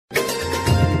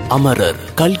அமரர்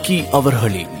கல்கி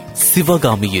அவர்களின்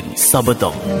சிவகாமியின்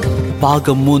சபதம்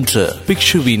பாகம் 3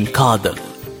 பிக்ஷுவின் காதல்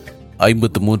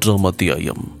 53ஆம்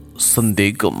அத்தியாயம்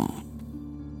சந்தேகம்.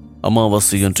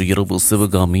 அமாவாசை அன்று இரவு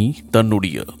சிவகாமி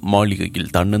தன்னுடைய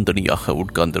மாளிகையில் தன்னந்தனியாக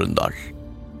உட்கார்ந்திருந்தாள்.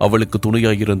 அவளுக்கு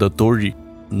துணையாயிருந்த தோழி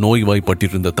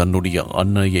நோய்வாய்ப்பட்டிருந்த தன்னுடைய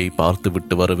அன்னையை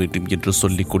பார்த்துவிட்டு வர வேண்டும் என்று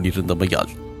சொல்லிக்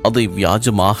கொண்டிருந்தமையால் அதை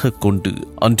வியாஜமாக கொண்டு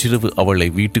அன்றிரவு அவளை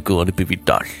வீட்டுக்கு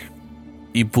அனுப்பிவிட்டாள்.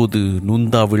 இப்போது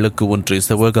நுந்தா விளக்கு ஒன்றை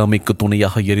சிவகாமிக்கு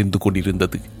துணையாக எரிந்து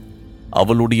கொண்டிருந்தது.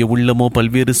 அவளுடைய உள்ளமோ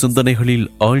பல்வேறு சிந்தனைகளில்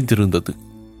ஆழ்ந்திருந்தது.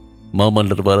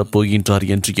 மாமல்லர் வரப்போகின்றார்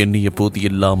என்று எண்ணிய போது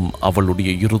எல்லாம்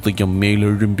அவளுடைய இருதயம்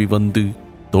மேலெழும்பி வந்து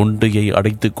தொண்டையை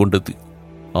அடைத்துக் கொண்டது.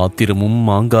 ஆத்திரமும்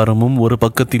ஆங்காரமும் ஒரு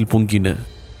பக்கத்தில் பொங்கின,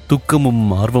 துக்கமும்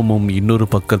ஆர்வமும் இன்னொரு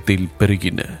பக்கத்தில்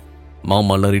பெருகின.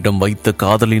 மாமல்லரிடம் வைத்த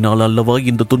காதலினால் அல்லவா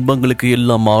இந்த துன்பங்களுக்கு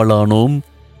எல்லாம் ஆளானோம்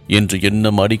என்ற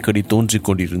எண்ணம் அடிக்கடி தோன்றிக்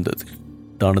கொண்டிருந்தது.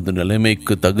 தனது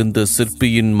நிலைமைக்கு தகுந்த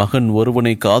சிற்பியின் மகன்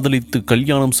ஒருவனை காதலித்து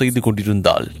கல்யாணம் செய்து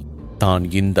கொண்டிருந்தால் தான்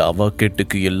இந்த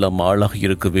அவக்கேட்டுக்கு எல்லாம் ஆளாக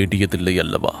இருக்க வேண்டியதில்லை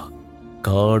அல்லவா?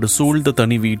 காடு சூழ்ந்த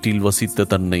தனி வீட்டில் வசித்த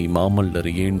தன்னை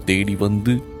மாமல்லர் ஏன் தேடி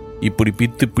வந்து இப்படி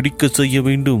பித்து பிடிக்க செய்ய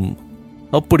வேண்டும்?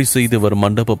 அப்படி செய்தவர்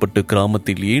மண்டபப்பட்டு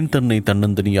கிராமத்தில் ஏன் தன்னை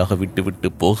தன்னந்தனியாக விட்டுவிட்டு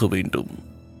போக வேண்டும்?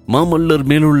 மாமல்லர்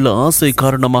மேலுள்ள ஆசை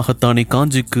காரணமாகத்தானே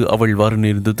காஞ்சிக்கு அவள் வர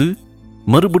நேர்ந்தது.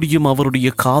 மறுபடியும் அவருடைய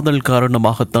காதல்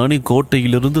காரணமாகத்தானே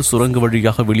கோட்டையிலிருந்து சுரங்க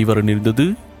வழியாக வெளிவர நேர்ந்தது.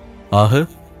 ஆக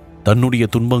தன்னுடைய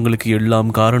துன்பங்களுக்கு எல்லாம்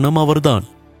காரணம் அவர்தான்.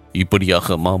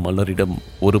 இப்படியாக மாமல்லரிடம்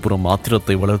ஒருபுறம்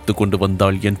ஆத்திரத்தை வளர்த்து கொண்டு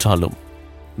வந்தாள் என்றாலும்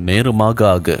நேரமாக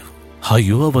ஆக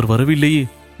ஐயோ அவர் வரவில்லையே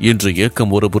என்ற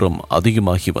ஏக்கம் ஒருபுறம்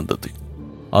அதிகமாகி வந்தது.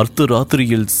 அர்த்த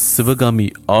ராத்திரியில் சிவகாமி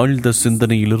ஆழ்ந்த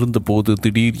சிந்தனையில் இருந்த போது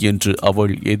திடீர் என்று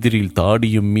அவள் எதிரில்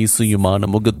தாடியும்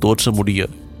மீசையுமான முக தோற்றமுடைய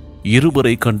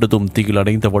இருவரை கண்டதும்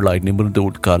திகிலடைந்தவளாய் நிமிர்ந்து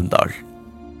உட்கார்ந்தாள்.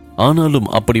 ஆனாலும்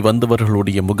அப்படி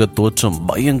வந்தவர்களுடைய முகத் தோற்றம்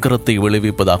பயங்கரத்தை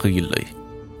விளைவிப்பதாக இல்லை,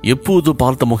 எப்போது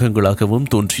பார்த்த முகங்களாகவும்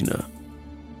தோன்றின.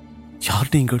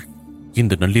 யார் நீங்கள்?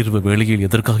 இந்த நள்ளிரவு வேளையில்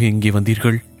எதற்காக இங்கே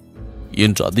வந்தீர்கள்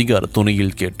என்று அதிகார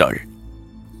துணையில் கேட்டாள்.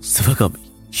 சிவகாமி,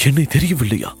 என்னை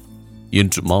தெரியவில்லையா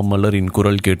என்று மாமல்லரின்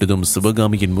குரல் கேட்டதும்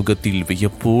சிவகாமியின் முகத்தில்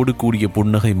வியப்போடு கூடிய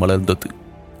புன்னகை மலர்ந்தது.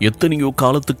 எத்தனையோ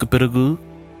காலத்துக்கு பிறகு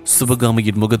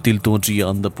சிவகாமியின் முகத்தில் தோன்றிய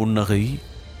அந்த புன்னகை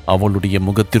அவளுடைய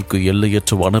முகத்திற்கு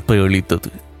எல்லையற்ற வனப்பை அளித்தது.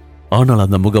 ஆனால்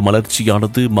அந்த முக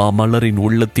மலர்ச்சியானது மாமல்லரின்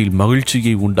உள்ளத்தில்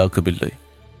மகிழ்ச்சியை உண்டாக்கவில்லை.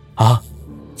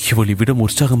 இவள் இவ்விடம்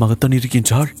உற்சாகமாகத்தான்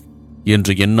இருக்கின்றாள்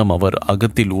என்ற எண்ணம் அவர்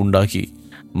அகத்தில் உண்டாகி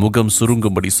முகம்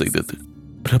சுருங்கும்படி செய்தது.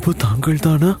 பிரபு, தாங்கள்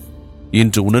தானா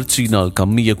என்று உணர்ச்சியினால்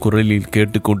கம்மிய குரலில்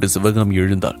கேட்டுக்கொண்டு சிவகாமி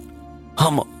எழுந்தாள்.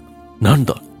 ஆமா, நான்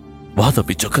தான்.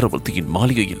 வாதாபி சக்கரவர்த்தியின்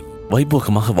மாளிகையில்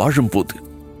வைபோகமாக வாழும் போது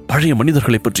பழைய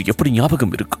மனிதர்களை பற்றி எப்படி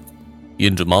ஞாபகம் இருக்கும்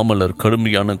என்று மாமல்லர்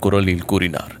கடுமையான குரலில்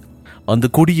கூறினார். அந்த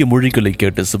கொடிய மொழிகளை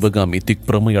கேட்ட சிவகாமி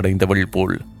திக்பிரமை அடைந்தவள்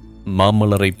போல்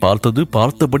மாமல்லரை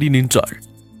பார்த்தபடி நின்றாள்.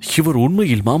 இவர்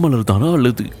உண்மையில் மாமல்லர் தானா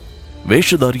அல்லது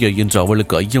வேஷதாரியா என்று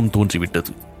அவளுக்கு ஐயம்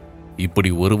தோன்றிவிட்டது.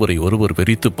 இப்படி ஒருவரை ஒருவர்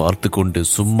வெறித்து பார்த்து கொண்டு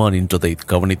சும்மா நின்றதை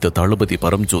கவனித்த தளபதி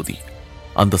பரம்ஜோதி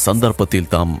அந்த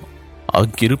சந்தர்ப்பத்தில் தாம்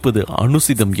அங்கிருப்பது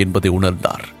அனுசிதம் என்பதை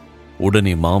உணர்ந்தார்.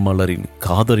 உடனே மாமல்லரின்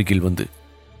காதருகில் வந்து,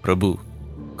 பிரபு,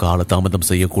 காலதாமதம்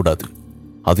செய்யக்கூடாது,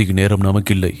 அதிக நேரம்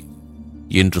நமக்கில்லை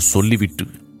என்று சொல்லிவிட்டு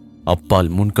அப்பால்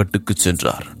முன்கட்டுக்கு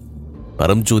சென்றார்.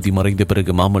 பரம்ஜோதி மறைந்த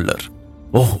பிறகு மாமல்லர்,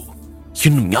 ஓஹோ,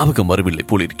 இன்னும் ஞாபகம் வரவில்லை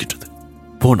போலிருக்கின்றது.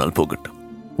 போனால் போகட்டும்.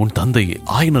 உன் தந்தையை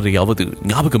ஆயனரையாவது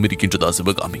ஞாபகம் இருக்கின்றதா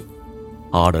சிவகாமி?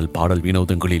 ஆடல் பாடல்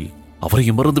வினோதங்களில்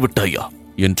அவரையும் மறந்து விட்டாயா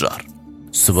என்றார்.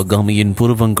 சிவகாமியின்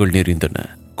புருவங்கள் நெறிந்தன,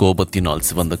 கோபத்தினால்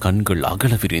சிவந்த கண்கள்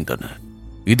அகல விரிந்தன,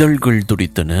 இதழ்கள்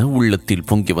துடித்தன. உள்ளத்தில்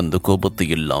பொங்கி வந்த கோபத்தை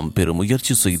எல்லாம்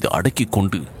பெருமுயற்சி செய்து அடக்கிக்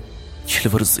கொண்டு,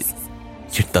 இளவரசி,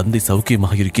 என் தந்தை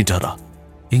சௌக்கியமாக இருக்கின்றாரா?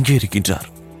 எங்கே இருக்கின்றார்?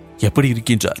 எப்படி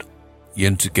இருக்கின்றார்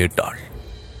என்று கேட்டாள்.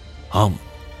 ஆம்,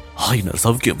 ஆயனர்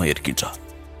சௌக்கியமாக இருக்கின்றார்.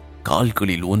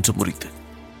 கால்களில் ஒன்று முறித்து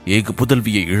ஏக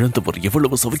புதல்வியை இழந்தவர்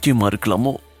எவ்வளவு சௌக்கியமா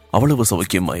இருக்கலாமோ அவ்வளவு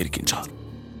சௌக்கியமா இருக்கின்றார்.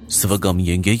 சிவகாமி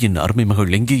எங்கே, என் அருமை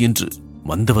மகள் எங்கே என்று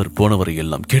வந்தவர் போனவரை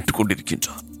எல்லாம்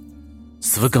கேட்டுக்கொண்டிருக்கின்றார்.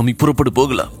 சிவகாமி, புறப்படு,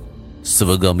 போகலாம்.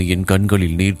 சிவகாமியின்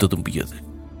கண்களில் நீர் ததும்பியது.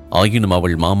 ஆயினும்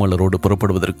அவள் மாமல்லரோடு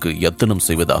புறப்படுவதற்கு யத்தனம்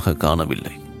செய்வதாக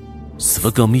காணவில்லை.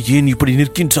 சிவகாமி, ஏன் இப்படி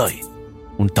நிற்கின்றாய்?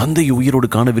 உன் தந்தையை உயிரோடு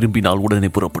காண விரும்பினால்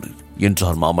உடனே புறப்படு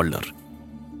என்றார் மாமல்லர்.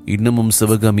 இன்னமும்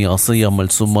சிவகாமி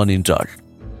அசையாமல் சும்மா நின்றாள்.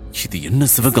 இது என்ன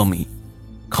சிவகாமி,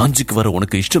 காஞ்சிக்கு வர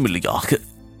உனக்கு இஷ்டமில்லையாக?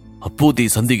 அப்போதே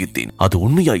சந்தேகித்தேன், அது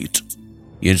உண்மையாயிற்று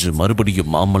என்று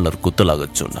மறுபடியும் மாமல்லர்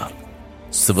குத்தலாகச் சொன்னார்.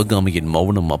 சிவகாமியின்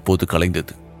மௌனம் அப்போது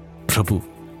கலைந்தது. பிரபு,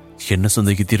 என்ன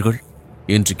சந்தேகித்தீர்கள்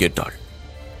என்று கேட்டாள்.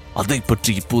 அதை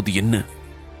பற்றி இப்போது என்ன?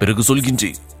 பிறகு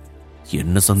சொல்கின்றேன்.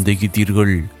 என்ன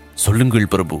சந்தேகித்தீர்கள்?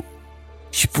 சொல்லுங்கள் பிரபு.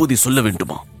 இப்போதே சொல்ல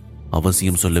வேண்டுமா?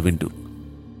 அவசியம் சொல்ல வேண்டும்.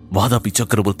 வாதாபி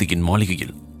சக்கரவர்த்தியின்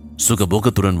மாளிகையில்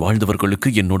சுகபோகத்துடன் வாழ்ந்தவர்களுக்கு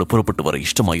என்னோட புறப்பட்டு வர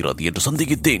இஷ்டமாயிராது என்று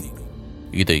சந்தேகித்தேன்.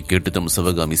 இதை கேட்டதும்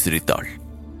சிவகாமி சிரித்தாள்.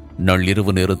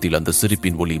 நள்ளிரவு நேரத்தில் அந்த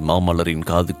சிரிப்பின் ஒளி மாமல்லரின்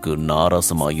காதுக்கு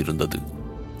நாராசமாயிருந்தது.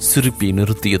 சிரிப்பை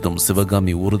நிறுத்தியதும்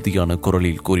சிவகாமி உறுதியான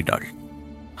குரலில் கூறினாள்,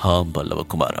 ஆம்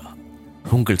பல்லவகுமாரா,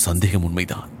 உங்கள் சந்தேகம்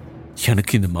உண்மைதான்.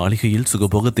 எனக்கு இந்த மாளிகையில்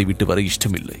சுகபோகத்தை விட்டு வர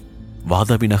இஷ்டமில்லை.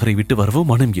 வாதாபி நகரை விட்டு வரவும்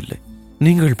மனம் இல்லை.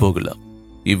 நீங்கள் போகலாம்.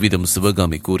 இவ்விதம்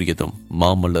சிவகாமி கூறியதும்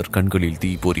மாமல்லர் கண்களில்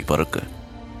தீப்பொறி பறக்க,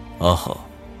 ஆஹா,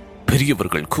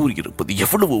 பெரியவர்கள் கூறியிருப்பது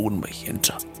எவ்வளவு உண்மை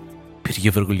என்றார்.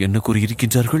 பெரியவர்கள் என்ன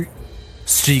கூறியிருக்கின்றார்கள்?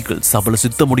 ஸ்ரீகள் சபல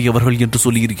சித்தமுடையவர்கள் என்று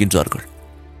சொல்லியிருக்கின்றார்கள்.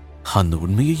 அந்த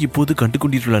உண்மையை இப்போது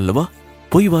கண்டுகொண்டீர்கள் அல்லவா?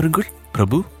 போய் வாருங்கள்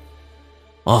பிரபு.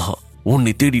 ஆஹா,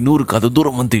 உன்னை தேடி 100 காத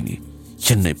தூரம் வந்தேனே,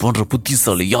 என்னை போன்ற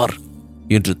புத்திசாலி யார்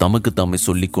என்று தமக்கு தாமே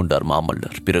சொல்லிக் கொண்டார்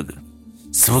மாமல்லர். பிறகு,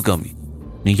 சிவகாமி,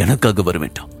 நீ எனக்காக வர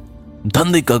வேண்டாம்.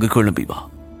 தந்தைக்காக கிளம்பி வா.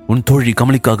 உன் தோழி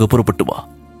கமலிக்காக புறப்பட்டு வா.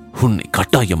 உன்னை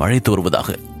கட்டாயம் அழைத்து வருவதாக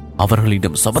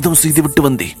அவர்களிடம் சபதம் செய்துவிட்டு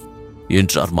வந்தேன்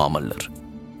என்றார் மாமல்லர்.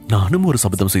 நானும் ஒரு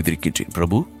சபதம் செய்திருக்கின்றேன்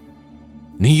பிரபு.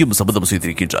 நீயும் சபதம்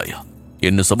செய்திருக்கின்றாயா?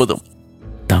 என்ன சபதம்?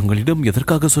 தாங்களிடம்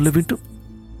எதற்காக சொல்ல வேண்டும்?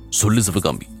 சொல்லு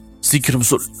சிவகாமி, சீக்கிரம்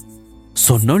சொல்.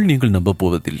 சொன்னால் நீங்கள் நம்ப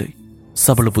போவதில்லை.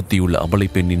 சபல புத்தியுள்ள அபலை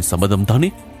பெண்ணின் சபதம் தானே.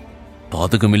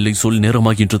 பாதகமில்லை, சொல்,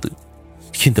 நேரமாகின்றது.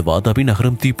 இந்த வாதாபி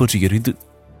நகரம் தீப்பற்றி எரிந்து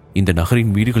இந்த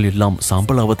நகரின் வீடுகள் எல்லாம்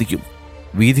சாம்பலாவதையும்,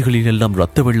 வீதிகளில் எல்லாம்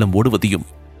ரத்த வெள்ளம் ஓடுவதையும்,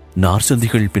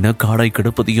 நார்சந்திகள் பிணக்காடாய்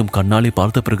கிடப்பதையும் கண்ணாலே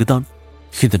பார்த்த பிறகுதான்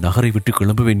இந்த நகரை விட்டு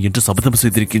கிளம்புவேன் என்று சபதம்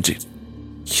செய்திருக்கின்றேன்.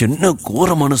 என்ன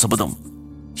கோரமான சபதம்!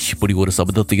 இப்படி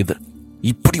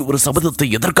ஒரு சபதத்தை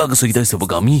எதற்காக செய்தாய்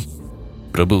சிவகாமி?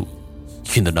 பிரபு,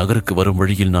 இந்த நகருக்கு வரும்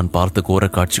வழியில் நான் பார்த்த கோர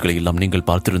காட்சிகளை எல்லாம் நீங்கள்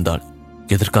பார்த்திருந்தால்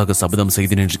எதற்காக சபதம்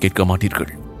செய்தேன் என்று கேட்க மாட்டீர்கள்.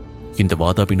 இந்த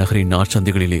வாதாபி நகரின்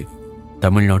நாற்சந்தைகளிலே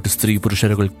தமிழ்நாட்டு ஸ்திரீ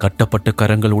புருஷர்கள் கட்டப்பட்ட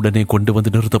கரங்கள் உடனே கொண்டு வந்து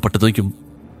நிறுத்தப்பட்டதையும்,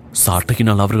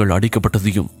 சாட்டையினால் அவர்கள்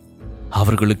அடிக்கப்பட்டதையும்,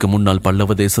 அவர்களுக்கு முன்னால்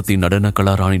பல்லவ தேசத்தின் நடன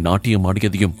கலாராணி நாட்டியம்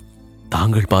ஆடியதையும்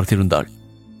தாங்கள் பார்த்திருந்தால்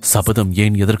சபதம்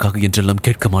ஏன், எதற்காக என்றெல்லாம்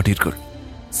கேட்க மாட்டீர்கள்.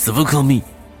 சிவகாமி,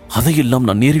 அதையெல்லாம்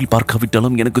நான் நேரில்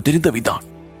பார்க்காவிட்டாலும் எனக்கு தெரிந்தவைதான்.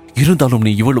 இருந்தாலும்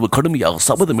நீ இவ்வளவு கடுமையாக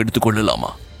சபதம் எடுத்துக்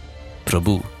கொள்ளலாமா?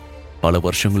 பிரபு, பல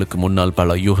வருஷங்களுக்கு முன்னால், பல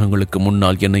யுகங்களுக்கு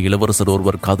முன்னால் என்னை இளவரசர்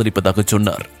ஒருவர் காதலிப்பதாக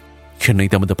சொன்னார். என்னை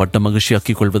தமது பட்ட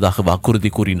மகிழ்ச்சியாக்கிக் கொள்வதாக வாக்குறுதி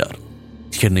கூறினார்.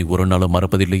 என்னை ஒரு நாளும்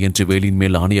மறப்பதில்லை என்று வேலின்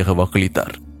மேல் ஆணையாக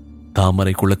வாக்களித்தார்.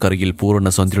 தாமரை குளக்கரையில் பூரண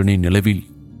சந்திரனின் நிலவில்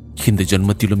இந்த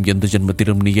ஜென்மத்திலும் எந்த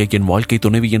ஜென்மத்திலும் நீயே என் வாழ்க்கை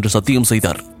துணைவி என்று சத்தியம்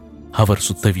செய்தார். அவர்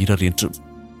சுத்த வீரர் என்றும்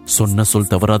சொன்ன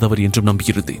சொல் தவறாதவர் என்றும்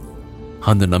நம்பியிருந்தேன்.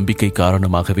 அந்த நம்பிக்கை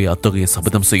காரணமாகவே அத்தகைய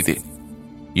சபதம் செய்தேன்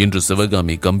என்று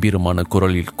சிவகாமி கம்பீரமான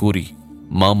குரலில் கூறி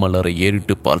மாமல்லரை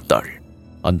ஏறிட்டு பார்த்தாள்.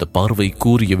 அந்த பார்வை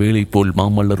கூறிய வேளை போல்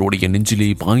மாமல்லருடைய நெஞ்சிலே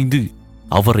பாய்ந்து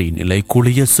அவரை நிலை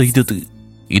குலைய செய்தது.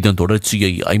 இதன்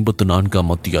தொடர்ச்சியை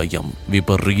 54ஆம் அத்தியாயம்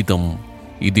விபரீதம்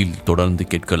இதில் தொடர்ந்து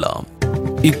கேட்கலாம்.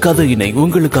 இக்கதையினை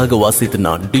உங்களுக்காக வாசித்து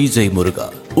நான் DJ முருகா.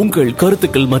 உங்கள்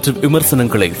கருத்துக்கள் மற்றும்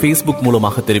விமர்சனங்களை Facebook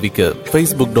மூலமாக தெரிவிக்க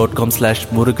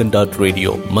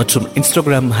facebook.com/murugan.radio மற்றும்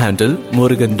Instagram ஹேண்டில்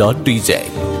murugan.dj.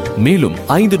 மேலும்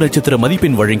 5 நட்சத்திர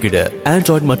மதிப்பெண் வழங்கிட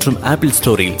Android மற்றும் Apple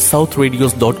ஸ்டோரில்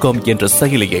southradios.com என்ற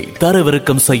செயலியை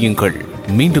தரவிறக்கம் செய்யுங்கள்.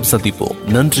 மீண்டும் சந்திப்போம்.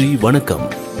 நன்றி, வணக்கம்.